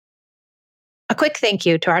quick thank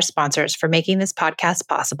you to our sponsors for making this podcast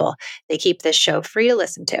possible. They keep this show free to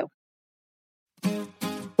listen to.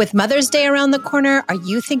 With Mother's Day around the corner, are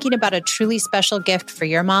you thinking about a truly special gift for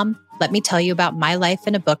your mom? Let me tell you about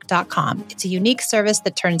mylifeinabook.com. It's a unique service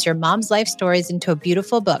that turns your mom's life stories into a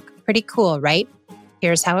beautiful book. Pretty cool, right?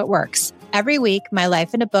 Here's how it works. Every week,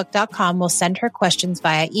 mylifeinabook.com will send her questions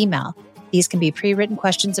via email. These can be pre-written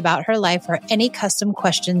questions about her life or any custom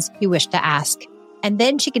questions you wish to ask. And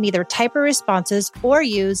then she can either type her responses or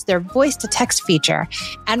use their voice-to-text feature.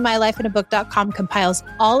 And mylifeinabook.com compiles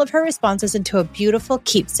all of her responses into a beautiful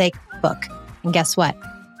keepsake book. And guess what?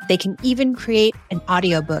 They can even create an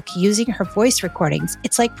audiobook using her voice recordings.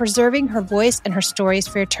 It's like preserving her voice and her stories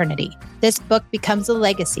for eternity. This book becomes a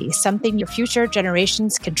legacy, something your future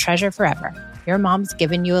generations can treasure forever. Your mom's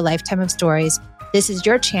given you a lifetime of stories. This is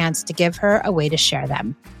your chance to give her a way to share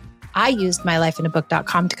them. I used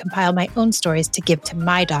mylifeinabook.com to compile my own stories to give to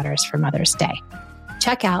my daughters for Mother's Day.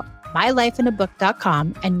 Check out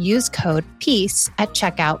mylifeinabook.com and use code PEACE at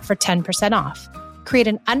checkout for 10% off. Create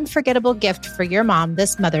an unforgettable gift for your mom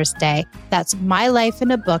this Mother's Day. That's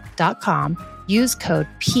mylifeinabook.com. Use code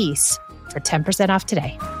PEACE for 10% off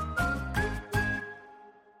today.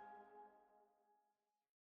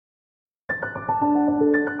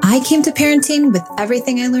 I came to parenting with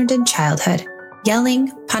everything I learned in childhood: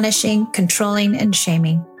 yelling, punishing, controlling, and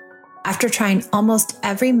shaming. After trying almost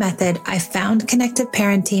every method, I found connected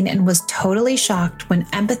parenting and was totally shocked when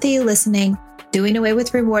empathy, listening, doing away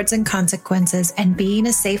with rewards and consequences, and being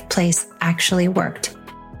a safe place actually worked.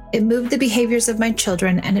 It moved the behaviors of my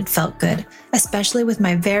children, and it felt good, especially with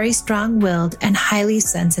my very strong-willed and highly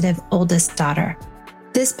sensitive oldest daughter.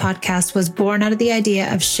 This podcast was born out of the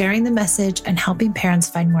idea of sharing the message and helping parents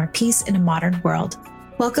find more peace in a modern world.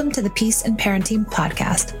 Welcome to the Peace and Parenting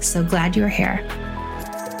Podcast. So glad you're here.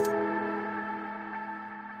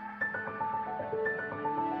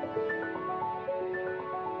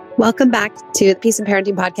 Welcome back to the Peace and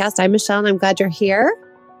Parenting Podcast. I'm Michelle, and I'm glad you're here.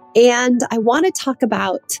 And I want to talk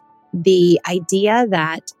about the idea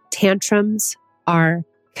that tantrums are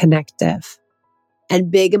connective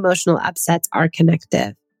and big emotional upsets are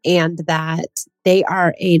connective, and that they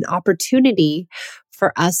are an opportunity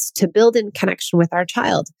for us to build in connection with our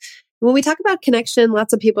child. When we talk about connection,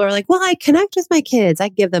 lots of people are like, well, I connect with my kids. I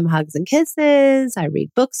give them hugs and kisses. I read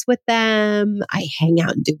books with them. I hang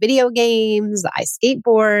out and do video games. I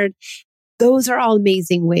skateboard. Those are all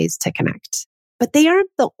amazing ways to connect. But they aren't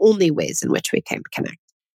the only ways in which we can connect.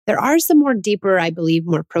 There are some more deeper, I believe,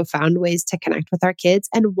 more profound ways to connect with our kids.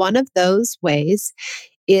 And one of those ways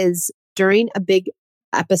is during a big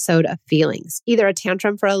episode of feelings, either a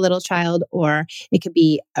tantrum for a little child, or it could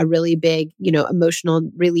be a really big, emotional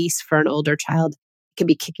release for an older child. It can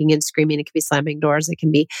be kicking and screaming. It can be slamming doors. It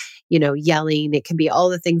can be, yelling. It can be all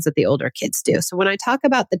the things that the older kids do. So when I talk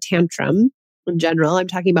about the tantrum in general, I'm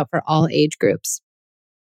talking about for all age groups.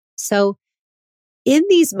 So in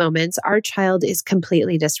these moments, our child is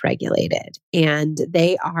completely dysregulated and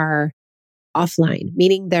they are offline,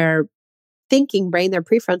 meaning their thinking brain, their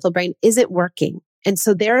prefrontal brain isn't working. And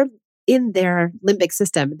so they're in their limbic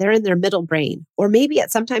system, they're in their middle brain, or maybe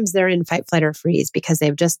sometimes they're in fight, flight, or freeze because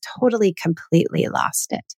they've just totally, completely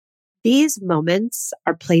lost it. These moments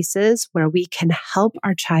are places where we can help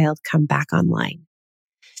our child come back online.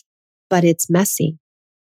 But it's messy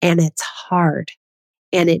and it's hard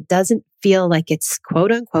and it doesn't feel like it's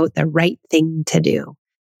quote unquote the right thing to do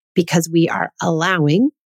because we are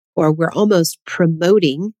allowing or we're almost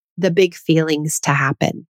promoting the big feelings to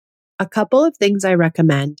happen. A couple of things I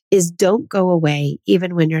recommend is don't go away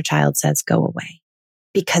even when your child says go away,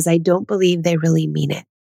 because I don't believe they really mean it.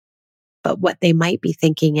 But what they might be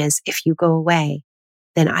thinking is if you go away,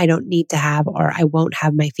 then I don't need to have, or I won't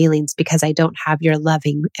have my feelings because I don't have your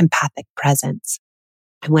loving, empathic presence.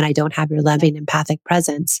 And when I don't have your loving, empathic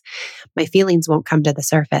presence, my feelings won't come to the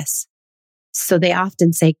surface. So they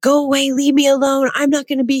often say, go away, leave me alone. I'm not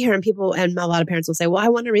going to be here. And a lot of parents will say, well, I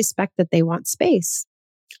want to respect that they want space.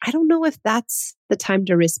 I don't know if that's the time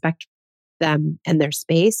to respect them and their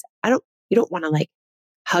space. You don't want to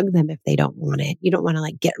hug them if they don't want it. You don't want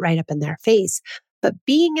to get right up in their face, but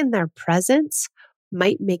being in their presence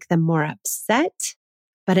might make them more upset,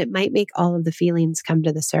 but it might make all of the feelings come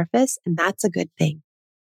to the surface. And that's a good thing.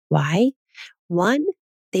 Why? One,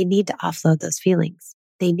 they need to offload those feelings.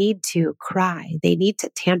 They need to cry. They need to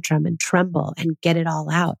tantrum and tremble and get it all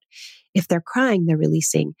out. If they're crying, they're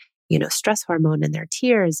releasing stress hormone in their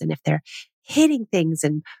tears. And if they're hitting things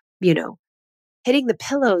and, hitting the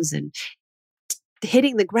pillows and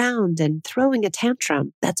hitting the ground and throwing a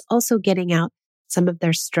tantrum, that's also getting out some of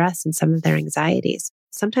their stress and some of their anxieties.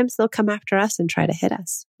 Sometimes they'll come after us and try to hit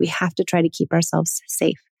us. We have to try to keep ourselves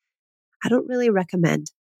safe. I don't really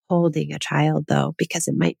recommend holding a child though, because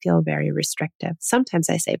it might feel very restrictive. Sometimes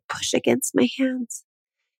I say, push against my hands.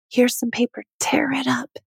 Here's some paper, tear it up,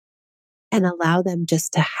 and allow them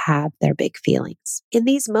just to have their big feelings. In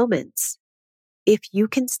these moments, if you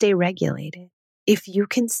can stay regulated, if you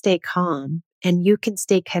can stay calm, and you can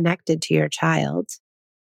stay connected to your child,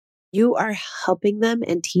 you are helping them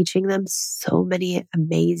and teaching them so many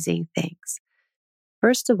amazing things.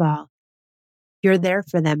 First of all, you're there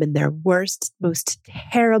for them in their worst, most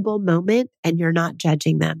terrible moment, and you're not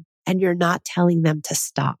judging them, and you're not telling them to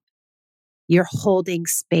stop. You're holding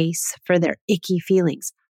space for their icky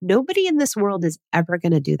feelings. Nobody in this world is ever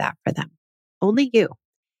going to do that for them. Only you.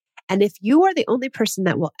 And if you are the only person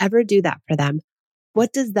that will ever do that for them,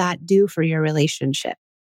 what does that do for your relationship?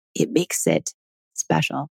 It makes it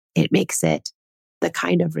special. It makes it the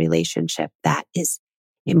kind of relationship that is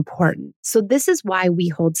important. So this is why we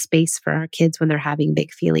hold space for our kids when they're having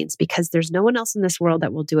big feelings, because there's no one else in this world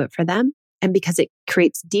that will do it for them. And because it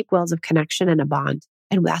creates deep wells of connection and a bond.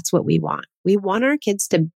 And that's what we want. We want our kids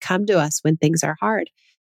to come to us when things are hard,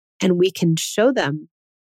 and we can show them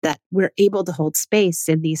that we're able to hold space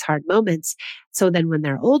in these hard moments. So then when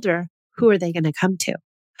they're older, who are they going to come to?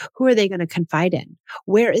 Who are they going to confide in?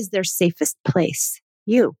 Where is their safest place?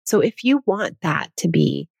 You. So if you want that to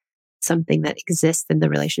be something that exists in the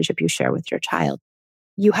relationship you share with your child,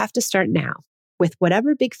 you have to start now with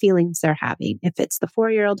whatever big feelings they're having. If it's the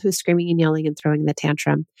 4-year-old who's screaming and yelling and throwing the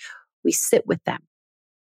tantrum, we sit with them.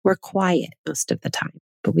 We're quiet most of the time,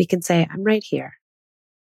 but we can say, I'm right here.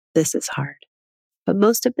 This is hard. But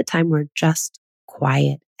most of the time, we're just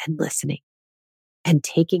quiet and listening and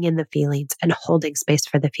taking in the feelings and holding space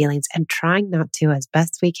for the feelings and trying not to, as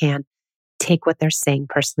best we can, take what they're saying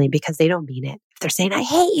personally, because they don't mean it. If they're saying, I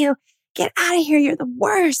hate you, get out of here, you're the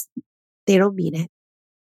worst, they don't mean it.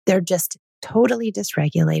 They're just totally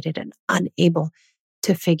dysregulated and unable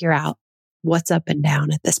to figure out what's up and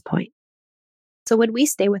down at this point. So when we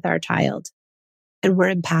stay with our child and we're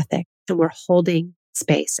empathic and we're holding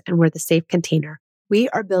space and we're the safe container, we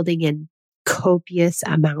are building in copious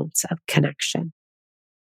amounts of connection.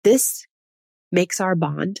 This makes our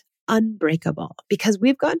bond unbreakable because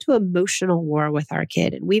we've gone to emotional war with our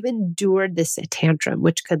kid and we've endured this tantrum,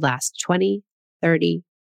 which could last 20, 30,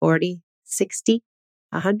 40, 60,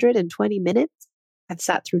 120 minutes. I've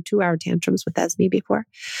sat through 2-hour tantrums with Esme before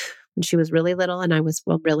when she was really little and I was,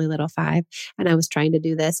 really little, 5, and I was trying to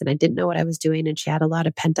do this and I didn't know what I was doing and she had a lot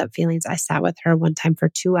of pent up feelings. I sat with her one time for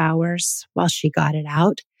 2 hours while she got it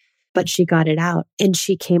out, but she got it out and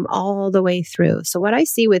she came all the way through. So what I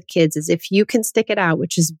see with kids is if you can stick it out,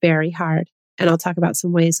 which is very hard, and I'll talk about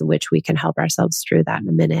some ways in which we can help ourselves through that in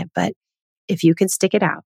a minute, but if you can stick it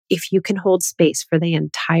out, if you can hold space for the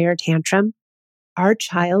entire tantrum, our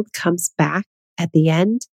child comes back at the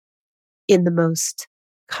end in the most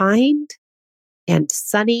kind and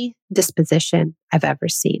sunny disposition I've ever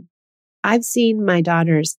seen. I've seen my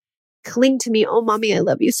daughters cling to me. Oh, mommy, I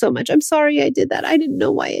love you so much. I'm sorry I did that. I didn't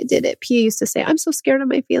know why I did it. Pia used to say, I'm so scared of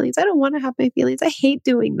my feelings. I don't want to have my feelings. I hate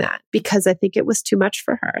doing that because I think it was too much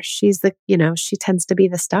for her. She's she tends to be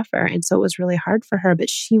the stuffer. And so it was really hard for her, but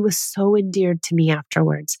she was so endeared to me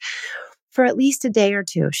afterwards. For at least a day or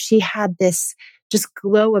two, she had this just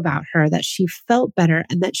glow about her that she felt better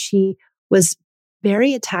and that she was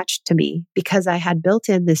very attached to me because I had built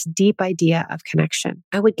in this deep idea of connection.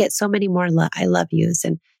 I would get so many more I love yous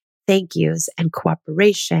and thank yous and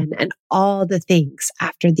cooperation and all the things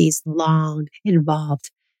after these long,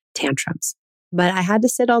 involved tantrums. But I had to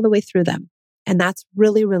sit all the way through them. And that's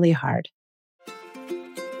really, really hard.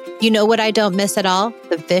 You know what I don't miss at all?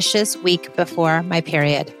 The vicious week before my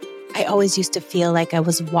period. I always used to feel like I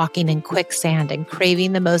was walking in quicksand and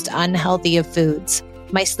craving the most unhealthy of foods.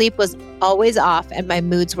 My sleep was always off and my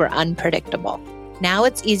moods were unpredictable. Now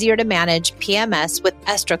it's easier to manage PMS with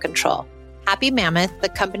Estro Control. Happy Mammoth, the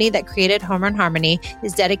company that created Hormone Harmony,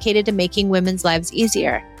 is dedicated to making women's lives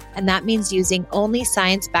easier. And that means using only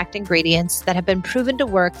science-backed ingredients that have been proven to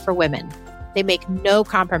work for women. They make no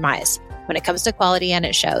compromise when it comes to quality, and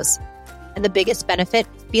it shows. And the biggest benefit,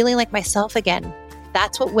 feeling like myself again.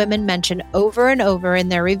 That's what women mention over and over in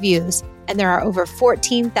their reviews. And there are over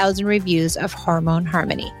 14,000 reviews of Hormone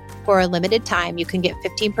Harmony. For a limited time, you can get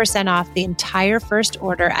 15% off the entire first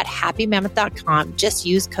order at happymammoth.com. Just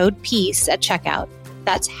use code PEACE at checkout.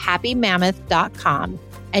 That's happymammoth.com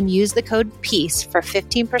and use the code PEACE for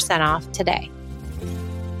 15% off today.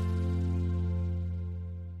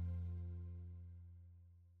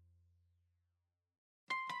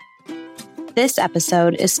 This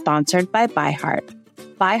episode is sponsored by ByHeart.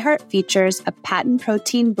 ByHeart features a patent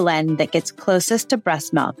protein blend that gets closest to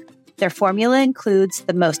breast milk. Their formula includes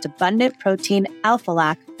the most abundant protein,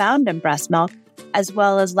 alpha-lac, found in breast milk, as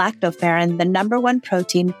well as lactoferrin, the number one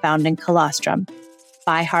protein found in colostrum.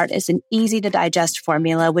 ByHeart is an easy-to-digest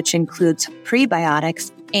formula which includes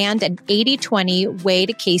prebiotics and an 80-20 whey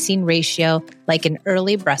to casein ratio like in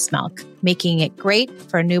early breast milk, making it great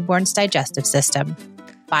for a newborn's digestive system.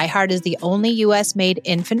 ByHeart is the only U.S.-made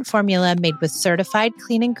infant formula made with certified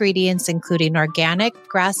clean ingredients, including organic,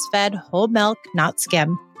 grass-fed, whole milk, not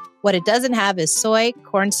skim. What it doesn't have is soy,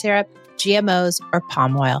 corn syrup, GMOs, or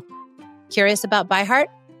palm oil. Curious about ByHeart?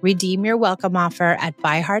 Redeem your welcome offer at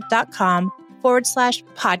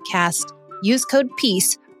byheart.com/podcast. Use code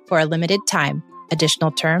PEACE for a limited time. Additional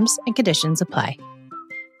terms and conditions apply.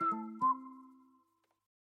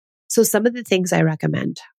 So some of the things I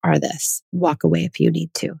recommend are this. Walk away if you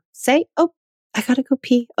need to. Say, oh, I got to go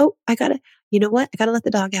pee. Oh, you know what? I got to let the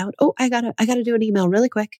dog out. Oh, I got to do an email really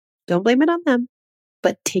quick. Don't blame it on them,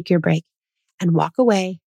 but take your break and walk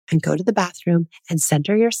away and go to the bathroom and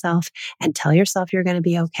center yourself and tell yourself you're going to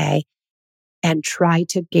be okay and try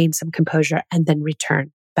to gain some composure and then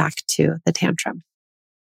return back to the tantrum.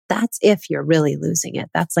 That's if you're really losing it.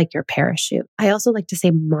 That's like your parachute. I also like to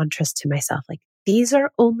say mantras to myself, like, these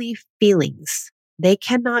are only feelings. They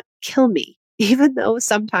cannot kill me. Even though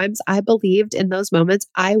sometimes I believed in those moments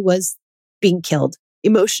I was being killed,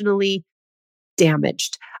 emotionally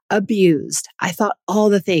damaged, abused. I thought all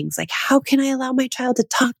the things like, how can I allow my child to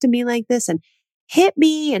talk to me like this and hit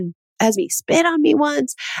me and as me spit on me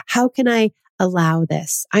once? How can I allow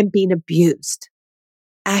this? I'm being abused.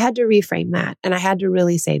 I had to reframe that. And I had to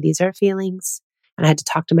really say, these are feelings. And I had to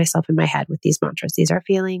talk to myself in my head with these mantras. These are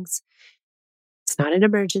feelings. It's not an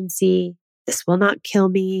emergency. This will not kill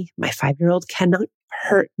me. My 5-year-old cannot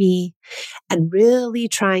hurt me. And really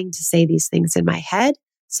trying to say these things in my head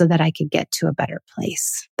so that I could get to a better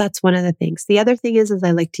place. That's one of the things. The other thing is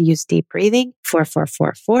I like to use deep breathing,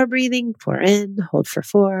 4-4-4-4 breathing, 4 in, hold for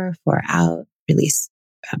 4, 4 out, release,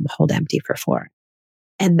 hold empty for 4.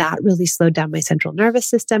 And that really slowed down my central nervous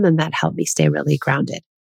system and that helped me stay really grounded.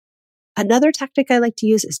 Another tactic I like to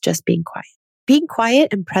use is just being quiet. Being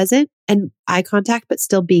quiet and present and eye contact, but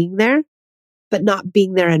still being there, but not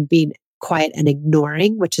being there and being quiet and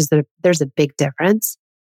ignoring, there's a big difference.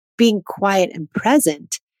 Being quiet and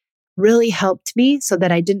present really helped me so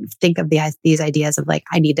that I didn't think of these ideas of like,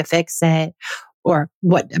 I need to fix it, or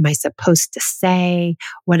what am I supposed to say?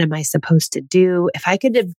 What am I supposed to do? If I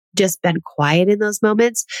could have just been quiet in those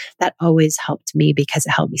moments, that always helped me because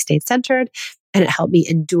it helped me stay centered and it helped me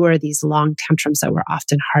endure these long tantrums that were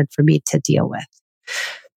often hard for me to deal with.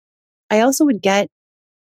 I also would get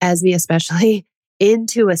Esme especially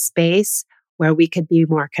into a space where we could be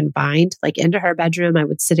more confined, like into her bedroom. I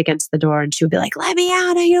would sit against the door and she would be like, let me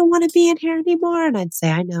out. I don't want to be in here anymore. And I'd say,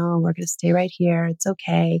 I know, we're going to stay right here. It's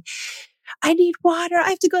okay. I need water.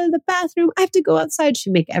 I have to go to the bathroom. I have to go outside.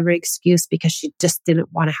 She'd make every excuse because she just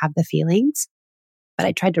didn't want to have the feelings. But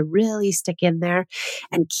I tried to really stick in there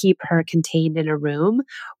and keep her contained in a room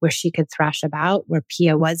where she could thrash about, where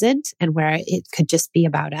Pia wasn't, and where it could just be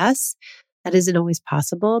about us. That isn't always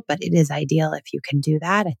possible, but it is ideal if you can do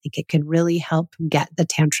that. I think it can really help get the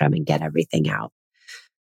tantrum and get everything out.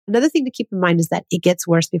 Another thing to keep in mind is that it gets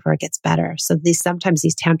worse before it gets better. So sometimes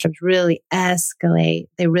these tantrums really escalate.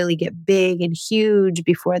 They really get big and huge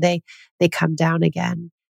before they come down again.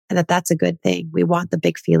 And that's a good thing. We want the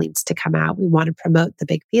big feelings to come out. We want to promote the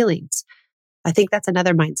big feelings. I think that's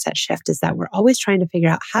another mindset shift, is that we're always trying to figure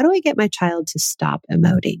out, how do I get my child to stop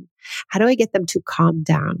emoting? How do I get them to calm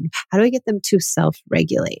down? How do I get them to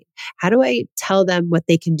self-regulate? How do I tell them what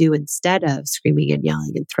they can do instead of screaming and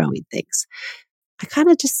yelling and throwing things? I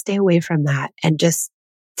kind of just stay away from that and just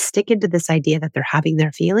stick into this idea that they're having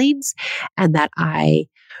their feelings and that I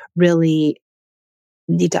really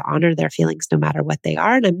need to honor their feelings no matter what they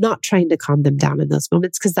are. And I'm not trying to calm them down in those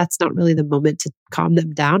moments because that's not really the moment to calm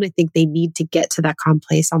them down. I think they need to get to that calm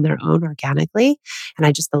place on their own organically. And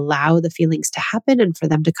I just allow the feelings to happen and for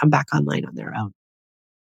them to come back online on their own.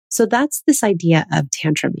 So that's this idea of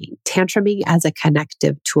tantruming as a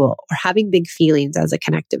connective tool, or having big feelings as a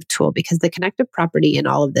connective tool, because the connective property in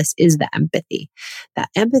all of this is the empathy. That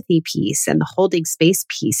empathy piece and the holding space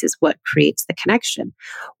piece is what creates the connection.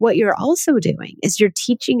 What you're also doing is you're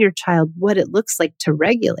teaching your child what it looks like to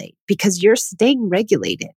regulate, because you're staying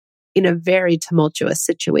regulated in a very tumultuous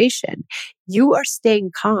situation. You are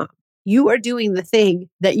staying calm. You are doing the thing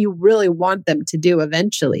that you really want them to do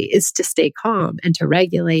eventually, is to stay calm and to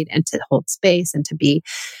regulate and to hold space and to be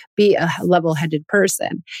a level-headed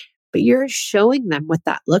person. But you're showing them what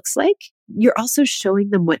that looks like you're also showing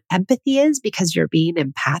them what empathy is because you're being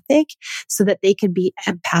empathic so that they can be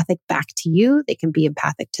empathic back to you. They can be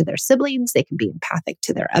empathic to their siblings. They can be empathic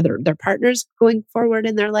to their partners going forward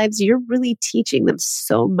in their lives. You're really teaching them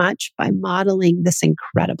so much by modeling this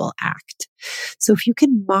incredible act. So if you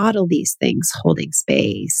can model these things, holding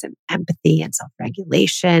space and empathy and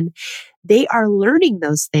self-regulation, they are learning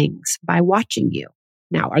those things by watching you.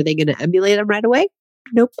 Now, are they going to emulate them right away?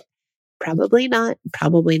 Nope. Probably not.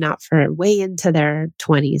 Probably not for way into their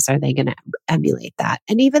 20s are they going to emulate that.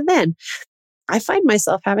 And even then, I find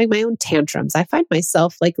myself having my own tantrums. I find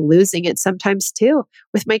myself like losing it sometimes too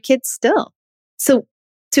with my kids still. So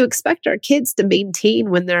to expect our kids to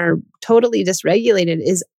maintain when they're totally dysregulated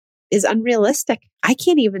is unrealistic. I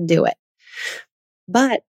can't even do it.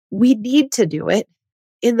 But we need to do it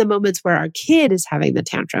in the moments where our kid is having the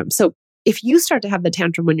tantrum. So if you start to have the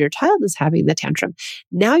tantrum when your child is having the tantrum,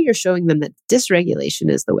 now you're showing them that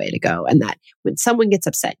dysregulation is the way to go and that when someone gets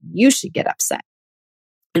upset, you should get upset.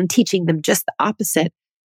 And teaching them just the opposite.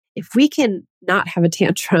 If we can not have a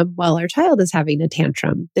tantrum while our child is having a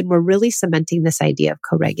tantrum, then we're really cementing this idea of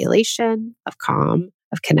co-regulation, of calm,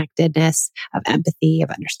 of connectedness, of empathy,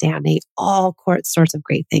 of understanding, all sorts of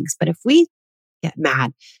great things. But if we get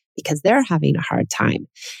mad because they're having a hard time,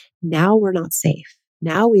 now we're not safe.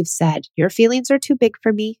 Now we've said, your feelings are too big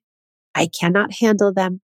for me. I cannot handle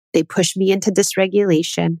them. They push me into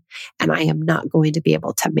dysregulation, and I am not going to be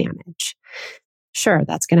able to manage. Sure,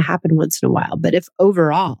 that's going to happen once in a while. But if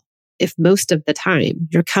most of the time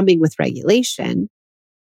you're coming with regulation,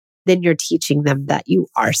 then you're teaching them that you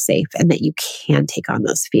are safe and that you can take on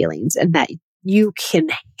those feelings and that you can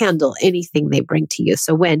handle anything they bring to you.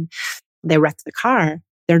 So when they wreck the car,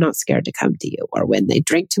 they're not scared to come to you. Or when they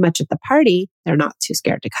drink too much at the party, they're not too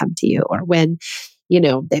scared to come to you. Or when,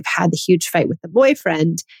 they've had the huge fight with the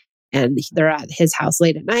boyfriend and they're at his house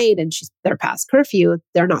late at night and they're past curfew,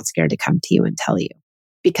 they're not scared to come to you and tell you.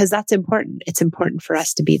 Because that's important. It's important for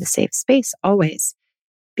us to be the safe space always,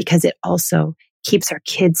 because it also keeps our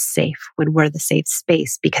kids safe when we're the safe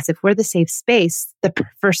space. Because if we're the safe space, the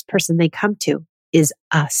first person they come to is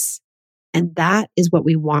us. And that is what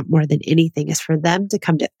we want more than anything, is for them to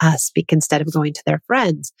come to us instead of going to their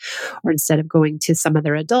friends or instead of going to some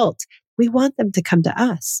other adult. We want them to come to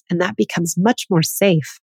us. And that becomes much more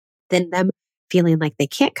safe than them feeling like they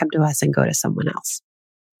can't come to us and go to someone else.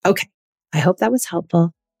 Okay, I hope that was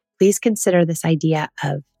helpful. Please consider this idea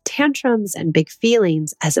of tantrums and big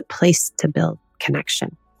feelings as a place to build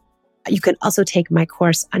connection. You can also take my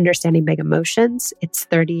course, Understanding Big Emotions. It's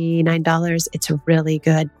 $39. It's really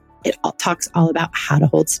good. It talks all about how to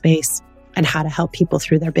hold space and how to help people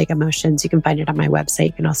through their big emotions. You can find it on my website.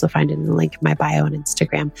 You can also find it in the link in my bio on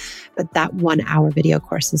Instagram. But that 1-hour video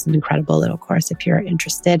course is an incredible little course if you're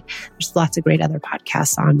interested. There's lots of great other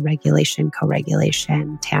podcasts on regulation,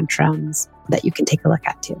 co-regulation, tantrums that you can take a look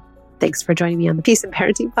at too. Thanks for joining me on the Peace and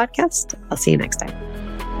Parenting podcast. I'll see you next time.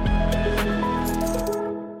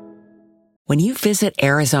 When you visit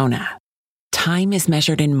Arizona, time is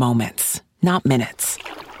measured in moments, not minutes.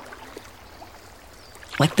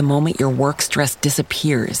 Like the moment your work stress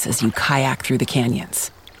disappears as you kayak through the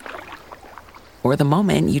canyons. Or the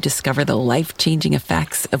moment you discover the life-changing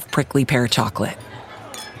effects of prickly pear chocolate.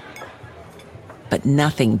 But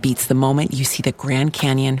nothing beats the moment you see the Grand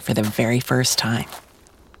Canyon for the very first time.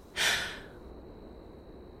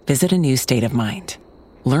 Visit a new state of mind.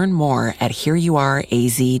 Learn more at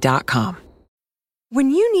hereyouareaz.com. When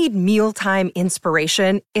you need mealtime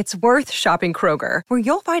inspiration, it's worth shopping Kroger, where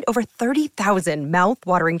you'll find over 30,000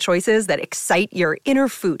 mouth-watering choices that excite your inner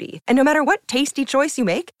foodie. And no matter what tasty choice you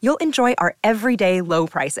make, you'll enjoy our everyday low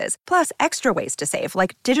prices, plus extra ways to save,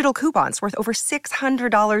 like digital coupons worth over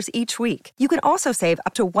 $600 each week. You can also save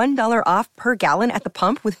up to $1 off per gallon at the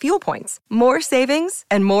pump with fuel points. More savings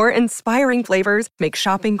and more inspiring flavors make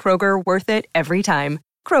shopping Kroger worth it every time.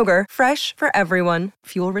 Kroger, fresh for everyone.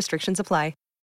 Fuel restrictions apply.